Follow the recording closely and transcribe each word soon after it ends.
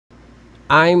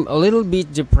I'm a little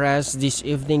bit depressed this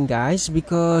evening, guys,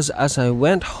 because as I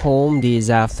went home this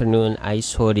afternoon, I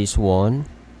saw this one.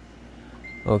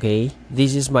 Okay,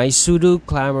 this is my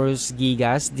Pseudoclamorus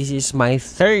gigas. This is my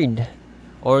third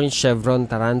orange chevron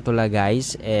tarantula,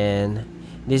 guys, and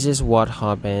this is what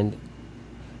happened.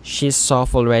 She's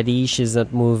soft already, she's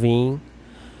not moving,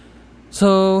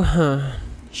 so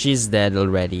she's dead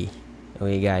already.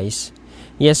 Okay, guys,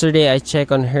 yesterday I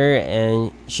checked on her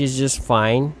and she's just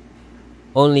fine,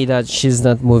 only that she's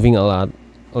not moving a lot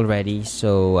already.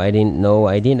 So I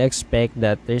didn't expect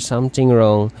that there's something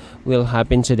wrong will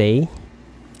happen today.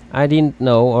 I didn't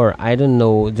know, or I don't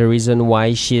know the reason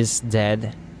why she's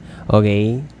dead.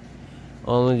 Okay,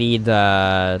 only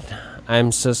that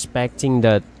I'm suspecting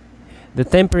that the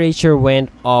temperature went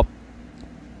up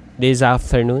this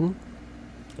afternoon,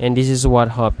 and this is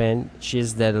what happened.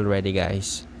 She's dead already,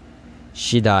 guys.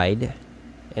 She died,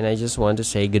 and I just want to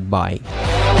say goodbye.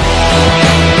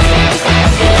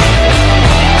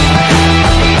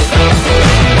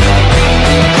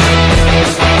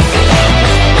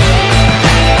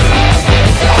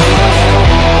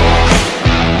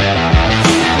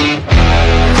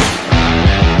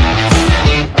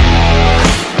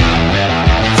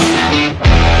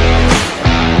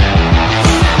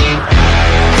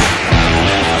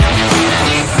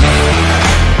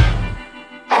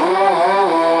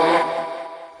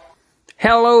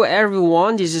 Hello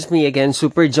everyone, this is me again,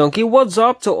 Super Junkie. What's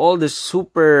up to all the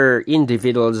super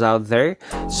individuals out there?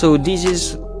 So this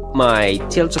is my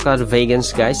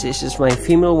Tliltocatl, guys. This is my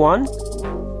female one.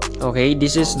 Okay,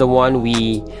 this is the one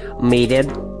we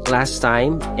mated last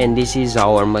time, and this is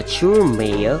our mature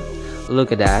male.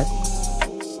 Look at that.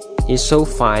 He's so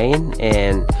fine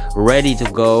and ready to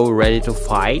go, ready to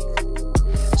fight.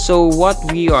 So what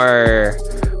we are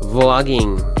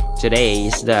vlogging today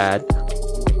is that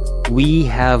we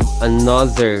have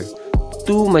another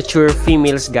 2 mature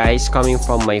females, guys, coming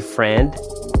from my friend.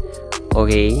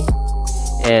 Okay,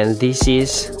 and this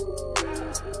is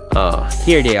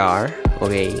here they are.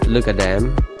 Okay, look at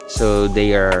them. So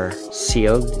they are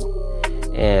sealed,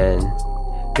 and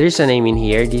there's a name in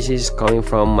here. This is coming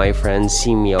from my friend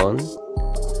Simeon.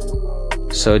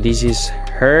 So this is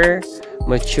her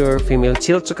mature female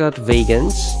Tliltocatl,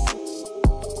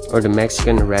 or the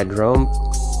Mexican red rump.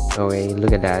 Okay,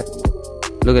 look at that.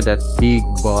 Look at that big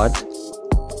butt.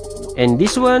 And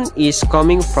this one is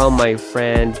coming from my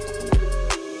friend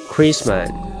Chrisman.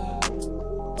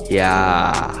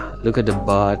 Yeah, look at the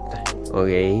butt.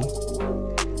 Okay,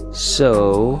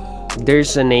 so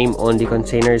there's a name on the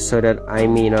container so that I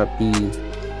may not be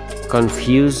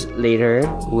confused later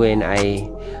when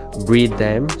I breed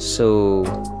them. So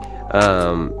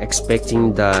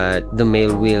expecting that the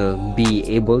male will be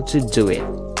able to do it.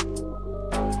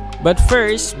 But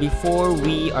first, before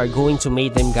we are going to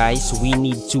mate them, guys, we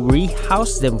need to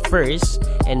rehouse them first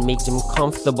and make them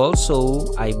comfortable.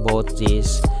 So I bought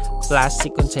this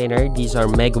plastic container. These are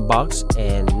mega box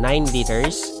and 9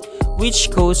 liters,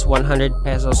 which costs 100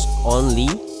 pesos only.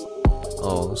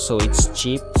 Oh, so it's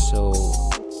cheap. So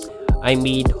I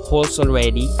made holes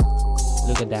already.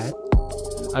 Look at that,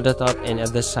 at the top and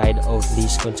at the side of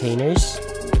these containers.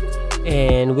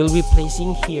 And we'll be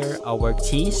placing here our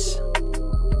teas.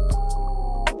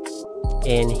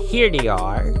 And here they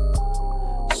are.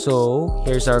 So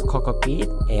here's our cockpit,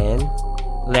 and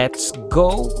let's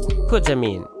go put them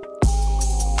in.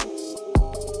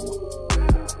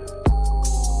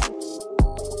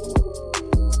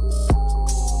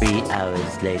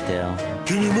 Hours later.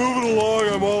 Can you move it along?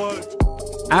 I'm all right.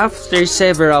 After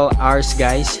several hours,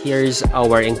 guys, here's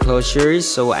our enclosures.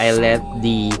 So I let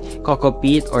the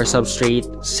cockpit or substrate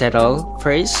settle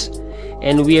first,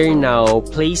 and we are now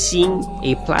placing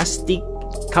a plastic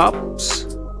cups.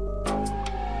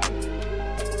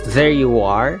 There you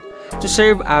are, to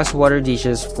serve as water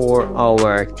dishes for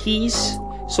our teas.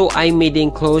 So I made the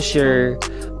enclosure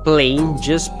plain,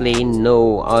 just plain,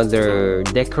 no other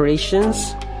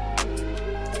decorations.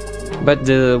 But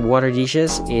the water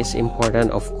dishes is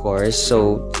important, of course,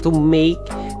 so to make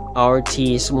our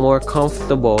teas more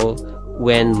comfortable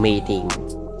when mating.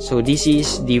 So this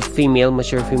is the female,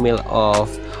 mature female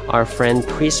of our friend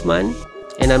Chrisman,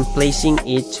 and I'm placing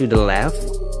it to the left.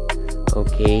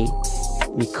 Okay,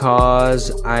 because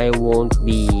I won't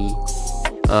be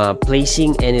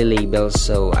placing any labels,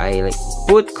 so I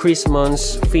put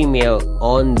Chrisman's female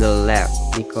on the left,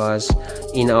 because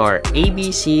in our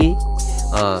ABC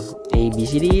A, B,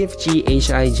 C, D, F, G,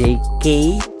 H, I, J,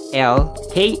 K, L,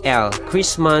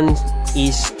 Chrisman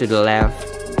is to the left.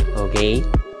 Okay,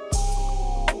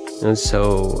 and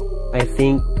so I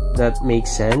think that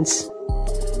makes sense.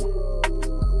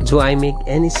 Do I make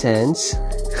any sense?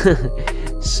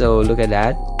 So look at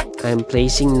that. I'm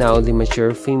placing now the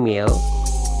mature female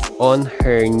on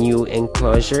her new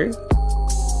enclosure.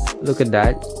 Look at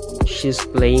that. She's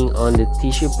playing on the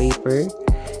tissue paper,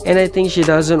 and I think she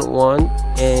doesn't want,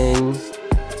 and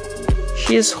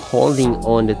she's holding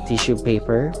on the tissue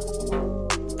paper.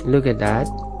 Look at that.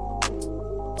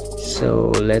 So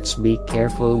let's be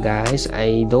careful, guys.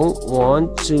 I don't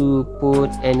want to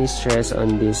put any stress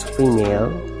on this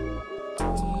female.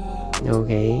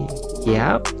 Okay,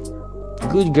 yep,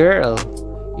 good girl.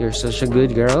 You're such a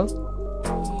good girl.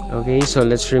 Okay, so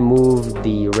let's remove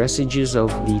the residues of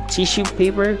the tissue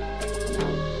paper.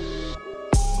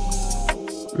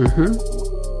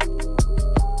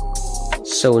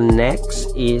 So next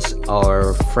is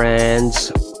our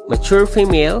friend's mature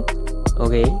female.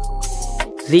 Okay,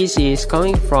 this is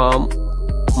coming from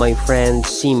my friend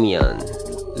Simeon.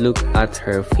 Look at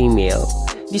her female.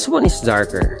 This one is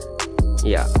darker.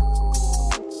 Yeah.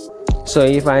 So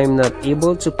if I'm not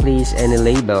able to place any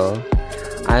label,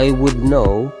 I would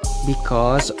know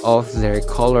because of their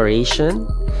coloration.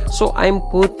 So I'm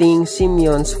putting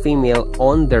Simeon's female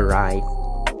on the right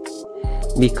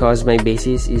because my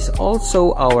basis is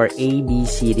also our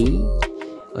ABCD.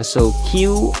 So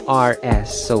QRS.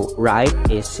 So right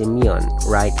is Simeon.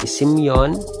 Right is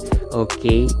Simeon.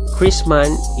 Okay.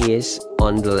 Chrisman is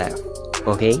on the left.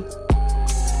 Okay.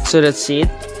 So that's it.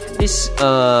 This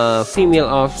female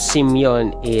of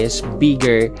Simeon is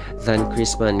bigger than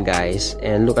Chrisman, guys.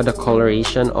 And look at the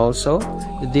coloration also.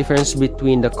 The difference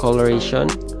between the coloration,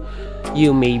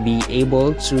 you may be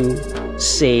able to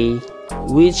say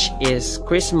which is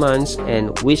Chrisman's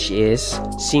and which is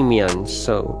Simeon's.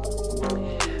 So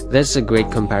that's a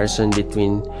great comparison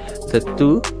between the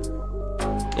two.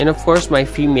 And of course, my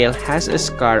female has a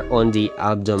scar on the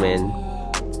abdomen.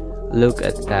 Look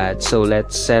at that. So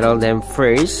let's settle them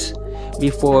first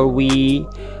before we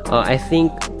I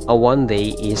think a 1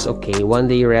 day is okay. 1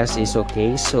 day rest is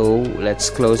okay. So let's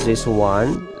close this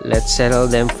one. Let's settle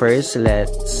them first.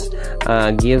 Let's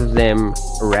give them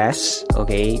rest,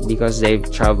 okay, because they've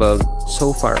traveled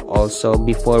so far also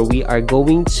before we are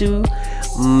going to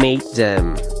mate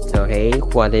them. Okay,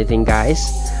 what do you think, guys?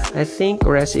 I think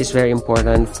rest is very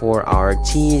important for our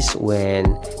teas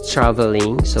when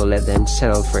traveling, so let them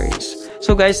settle first.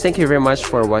 So guys, thank you very much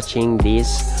for watching this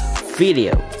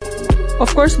video.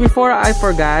 Of course, before I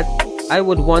forgot, I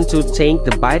would want to thank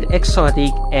the Bite Exotic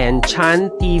and Chan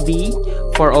TV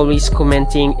for always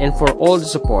commenting and for all the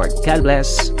support. God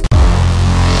bless.